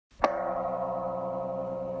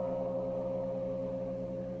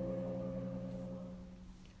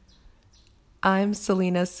I'm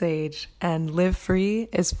Selena Sage, and Live Free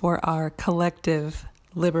is for our collective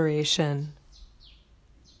liberation.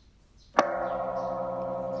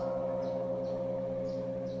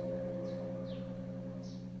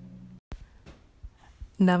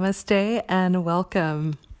 Namaste and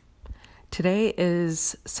welcome. Today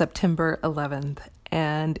is September 11th,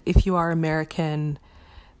 and if you are American,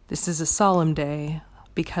 this is a solemn day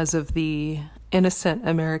because of the innocent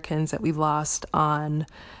Americans that we lost on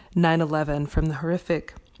 9/11 from the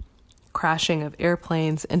horrific crashing of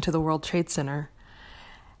airplanes into the World Trade Center.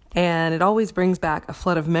 And it always brings back a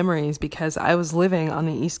flood of memories because I was living on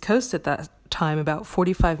the East Coast at that time, about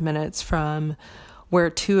 45 minutes from where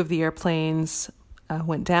two of the airplanes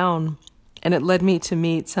went down. And it led me to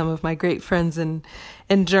meet some of my great friends in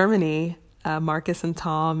Germany, Marcus and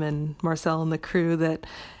Tom and Marcel and the crew that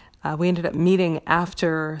we ended up meeting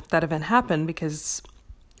after that event happened because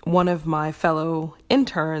one of my fellow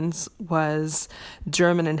interns was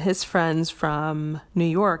German, and his friends from New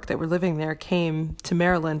York that were living there came to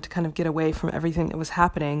Maryland to kind of get away from everything that was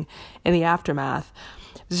happening in the aftermath.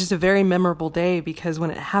 It was just a very memorable day because when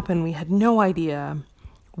it happened, we had no idea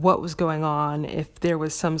what was going on, if there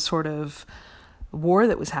was some sort of war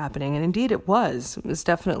that was happening. And indeed it was. It was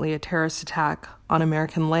definitely a terrorist attack on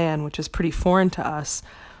American land, which is pretty foreign to us.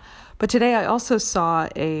 But today I also saw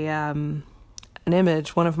an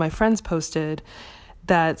image one of my friends posted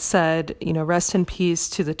that said, rest in peace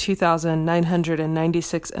to the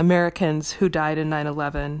 2,996 Americans who died in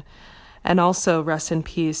 9/11, and also rest in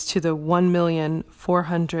peace to the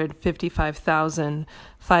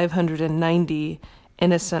 1,455,590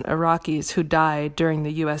 innocent Iraqis who died during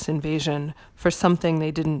the U.S. invasion for something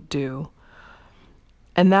they didn't do.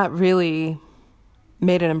 And that really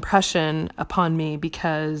made an impression upon me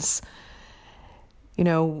because,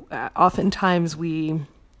 oftentimes we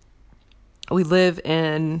live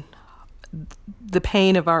in the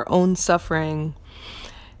pain of our own suffering,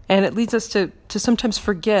 and it leads us to sometimes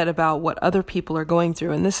forget about what other people are going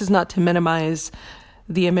through. And this is not to minimize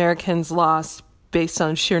the Americans lost based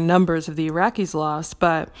on sheer numbers of the Iraqis lost,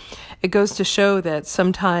 but it goes to show that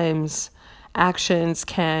sometimes actions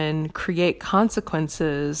can create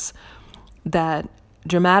consequences that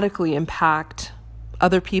dramatically impact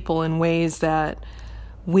other people in ways that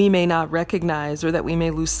we may not recognize or that we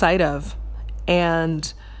may lose sight of.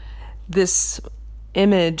 And this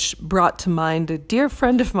image brought to mind a dear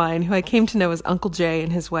friend of mine who I came to know as Uncle Jay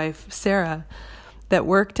and his wife, Sarah, that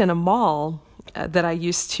worked in a mall that I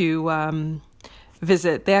used to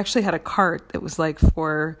visit. They actually had a cart that was like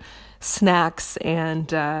for snacks and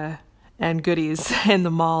goodies in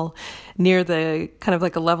the mall near the kind of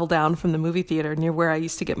like a level down from the movie theater near where I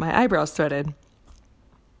used to get my eyebrows threaded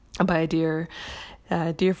by a dear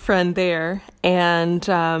friend there. And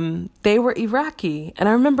they were Iraqi. And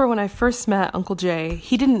I remember when I first met Uncle Jay,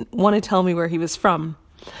 he didn't want to tell me where he was from.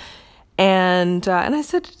 And I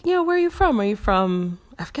said, where are you from? Are you from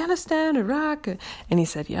Afghanistan, Iraq? And he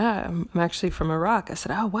said, yeah, I'm actually from Iraq. I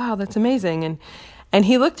said, oh, wow, that's amazing. And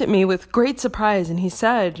he looked at me with great surprise and he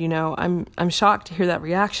said, I'm shocked to hear that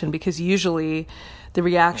reaction because usually the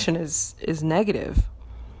reaction is negative.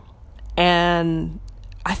 And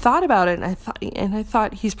I thought about it and I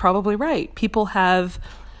thought he's probably right. People have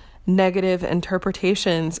negative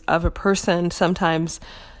interpretations of a person sometimes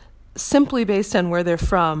simply based on where they're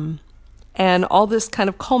from. And all this kind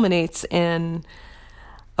of culminates in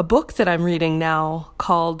a book that I'm reading now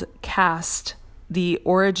called Caste: The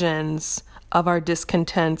Origins of Our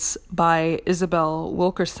Discontents by Isabel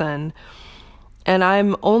Wilkerson. And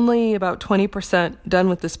I'm only about 20% done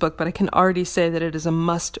with this book, but I can already say that it is a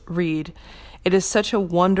must read. It is such a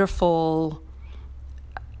wonderful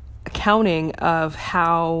accounting of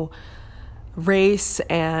how race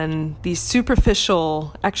and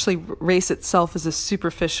actually race itself is a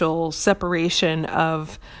superficial separation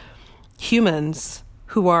of humans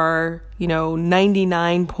who are,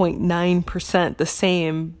 99.9% the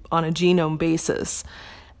same on a genome basis.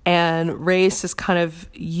 And race is kind of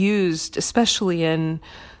used, especially in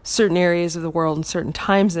certain areas of the world and certain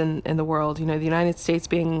times in the world, the United States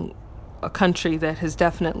being a country that has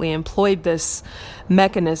definitely employed this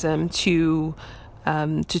mechanism to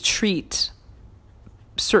treat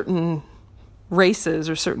certain races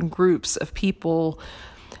or certain groups of people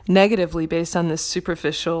negatively based on this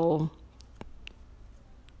superficial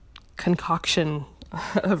concoction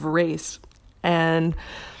of race. And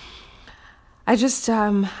I just,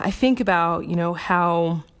 I think about,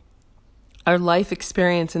 how our life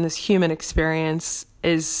experience and this human experience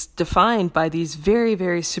is defined by these very,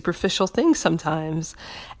 very superficial things sometimes.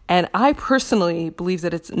 And I personally believe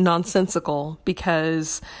that it's nonsensical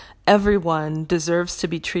because everyone deserves to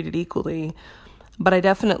be treated equally. But I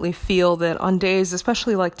definitely feel that on days,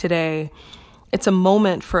 especially like today, it's a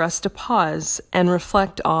moment for us to pause and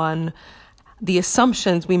reflect on the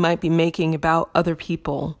assumptions we might be making about other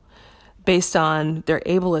people based on their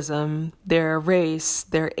ableism, their race,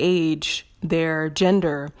 their age, their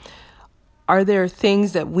gender. Are there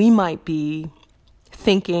things that we might be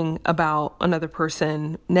thinking about another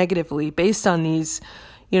person negatively based on these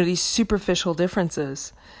superficial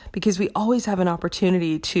differences? Because we always have an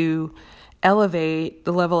opportunity to elevate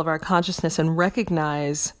the level of our consciousness and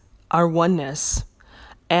recognize our oneness.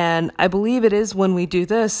 And I believe it is when we do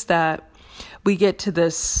this that we get to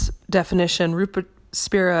this definition. Rupert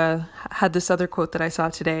Spira had this other quote that I saw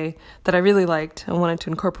today that I really liked and wanted to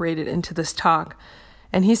incorporate it into this talk.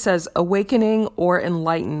 And he says, awakening or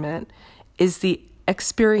enlightenment is the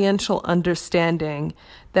experiential understanding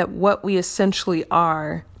that what we essentially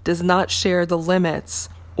are does not share the limits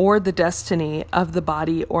or the destiny of the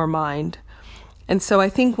body or mind. And so I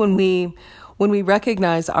think when we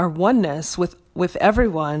recognize our oneness with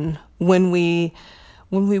everyone, when we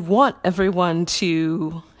want everyone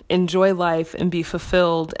to enjoy life and be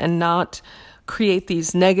fulfilled and not create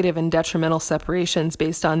these negative and detrimental separations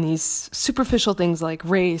based on these superficial things like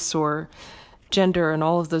race or gender and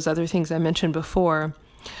all of those other things I mentioned before,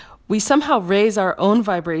 we somehow raise our own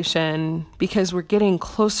vibration because we're getting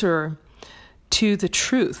closer to the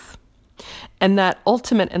truth. And that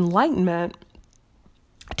ultimate enlightenment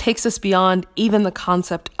takes us beyond even the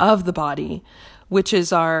concept of the body, which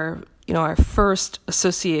is our first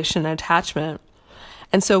association and attachment.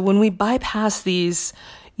 And so when we bypass these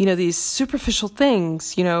superficial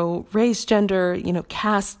things, race, gender,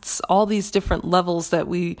 castes, all these different levels that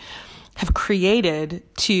we have created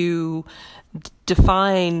to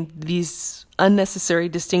define these unnecessary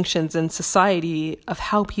distinctions in society of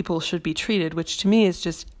how people should be treated, which to me is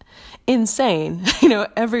just insane.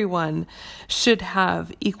 Everyone should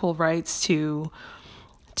have equal rights to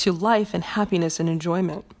life and happiness and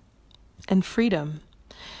enjoyment and freedom.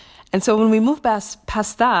 And so when we move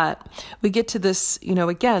past that, we get to this,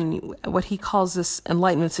 again, what he calls this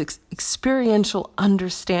enlightenment, experiential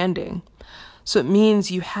understanding. So it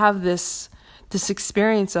means you have this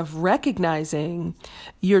experience of recognizing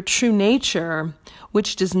your true nature,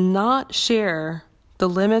 which does not share the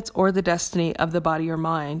limits or the destiny of the body or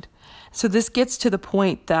mind. So this gets to the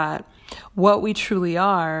point that what we truly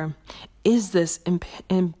are is this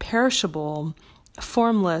imperishable,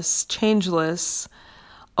 formless, changeless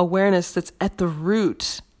awareness that's at the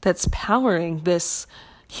root, that's powering this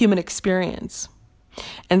human experience.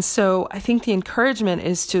 And so I think the encouragement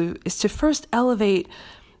is to first elevate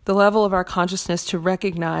the level of our consciousness to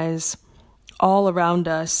recognize all around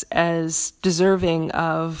us as deserving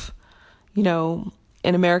of, in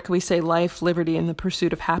America we say life, liberty, and the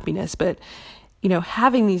pursuit of happiness, but,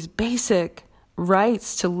 having these basic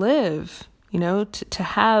rights to live, to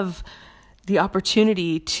have the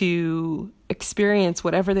opportunity to experience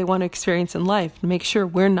whatever they want to experience in life, and make sure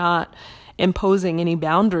we're not imposing any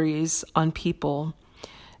boundaries on people.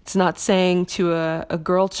 It's not saying to a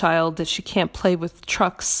girl child that she can't play with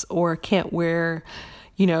trucks or can't wear,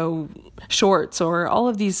 shorts, or all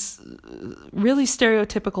of these really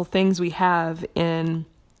stereotypical things we have in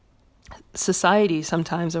society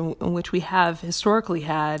sometimes, in which we have historically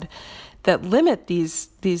had, that limit these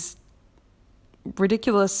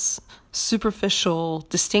ridiculous, superficial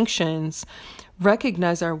distinctions,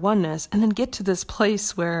 recognize our oneness, and then get to this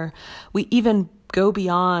place where we even go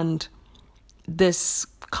beyond this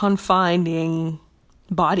confining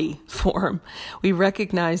body form. We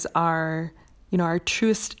recognize our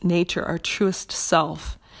truest nature, our truest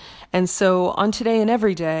self. And so on today and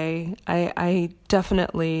every day, I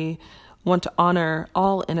definitely want to honor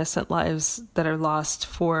all innocent lives that are lost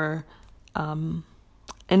for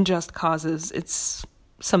unjust causes. It's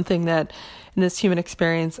something that in this human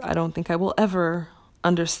experience, I don't think I will ever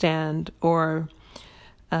understand or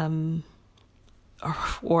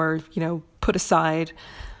put aside.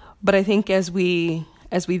 But I think as we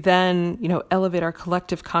then, elevate our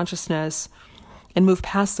collective consciousness and move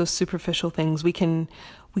past those superficial things, we can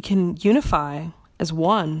unify as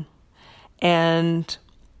one. And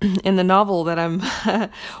in the novel that I'm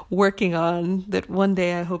working on, that one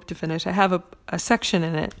day I hope to finish, I have a section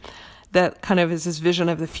in it that kind of is this vision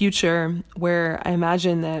of the future, where I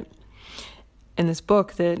imagine that in this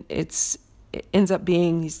book that it ends up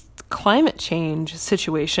being these climate change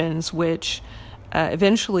situations which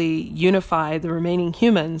eventually unify the remaining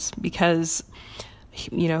humans, because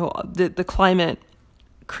the climate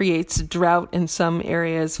creates drought in some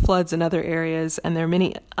areas, floods in other areas, and there are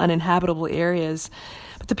many uninhabitable areas.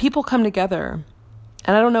 But the people come together.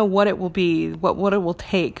 And I don't know what it will be, what it will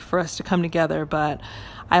take for us to come together, but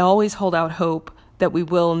I always hold out hope that we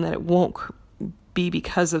will and that it won't be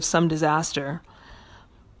because of some disaster.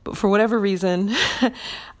 But for whatever reason,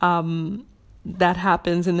 that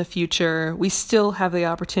happens in the future, we still have the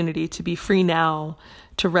opportunity to be free now,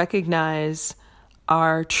 to recognize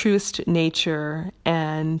our truest nature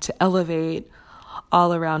and to elevate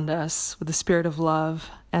all around us with the spirit of love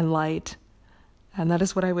and light. And that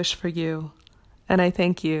is what I wish for you. And I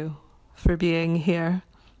thank you for being here.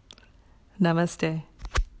 Namaste.